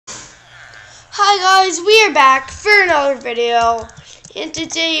Hi guys, we are back for another video, and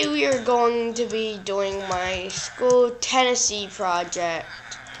today we are going to be doing my school Tennessee project.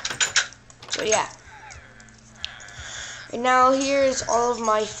 So yeah, and now here's all of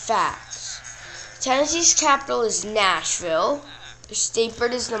my facts. Tennessee's capital is Nashville. Their state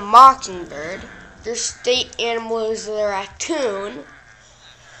bird is the mockingbird. Their state animal is the raccoon.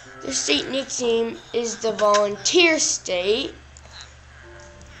 Their state nickname is the Volunteer State.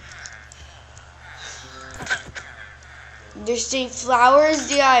 Their state flower is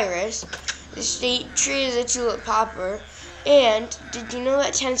the iris. The state tree is a tulip popper. And did you know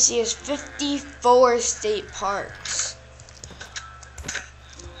that Tennessee has 54 state parks?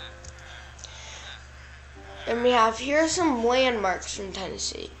 And here are some landmarks from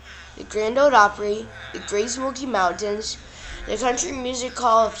Tennessee: the Grand Ole Opry, the Great Smoky Mountains, the Country Music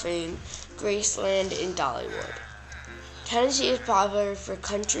Hall of Fame, Graceland, and Dollywood. Tennessee is popular for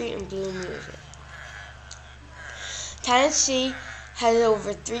country and blues music. Tennessee has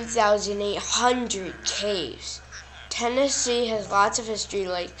over 3,800 caves. Tennessee has lots of history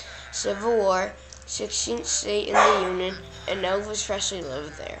like Civil War, 16th state in the Union, and Elvis Presley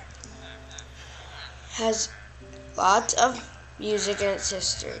lived there. Has lots of music in its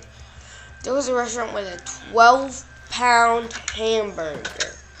history. There was a restaurant with a 12-pound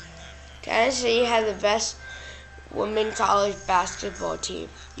hamburger. Tennessee had the best women's college basketball team.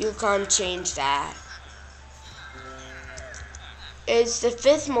 You can't change that. It's the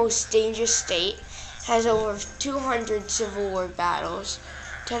 5th most dangerous state, has over 200 Civil War battles.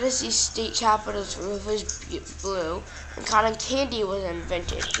 Tennessee's state capital's roof is blue, and cotton candy was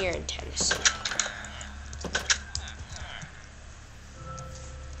invented here in Tennessee.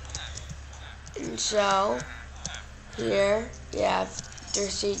 And so, here you have their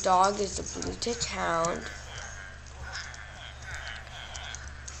state dog is the blue-tick hound.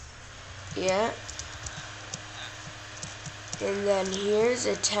 Yeah. And then here's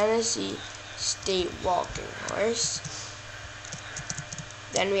a Tennessee state walking horse.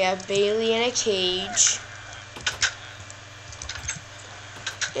 Then we have Bailey in a cage.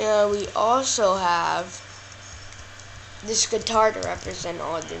 And we also have this guitar to represent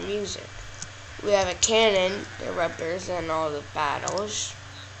all the music. We have a cannon to represent all the battles.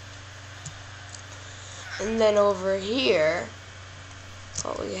 And then over here,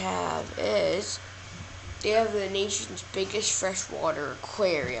 what we have is they have the nation's biggest freshwater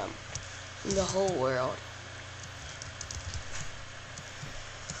aquarium in the whole world.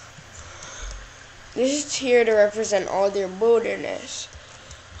 This is here to represent all their wilderness,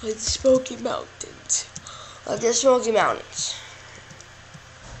 like the Smoky Mountains.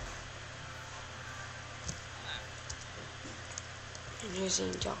 And here's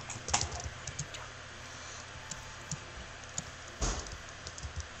Angel.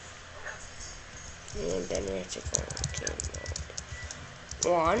 And then we have to go to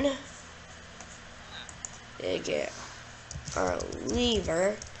mode 1. They get our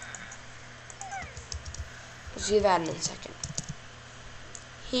lever. We'll see that in a second.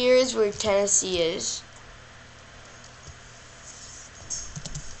 Here's where Tennessee is.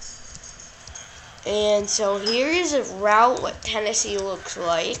 And so here is a route what Tennessee looks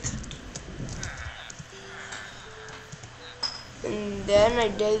like. And then I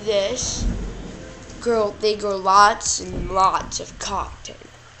did this. They grow lots and lots of cotton.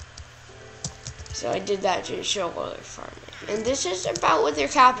 So I did that to show all their farming. And this is about what their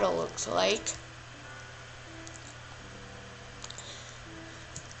capital looks like.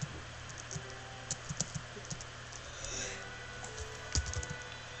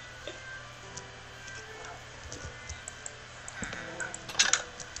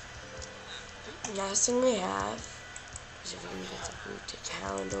 Last thing we have is if we can get the blue-tick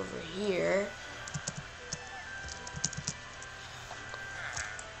hound over here.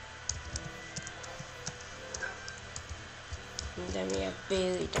 And then we have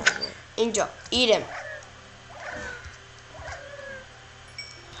Bailey down there. Angel, eat him.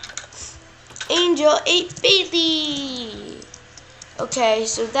 Angel ate Bailey. Okay,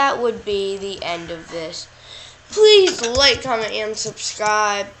 so that would be the end of this. Please like, comment, and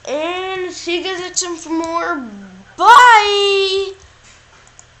subscribe. And see you guys next time for more. Bye!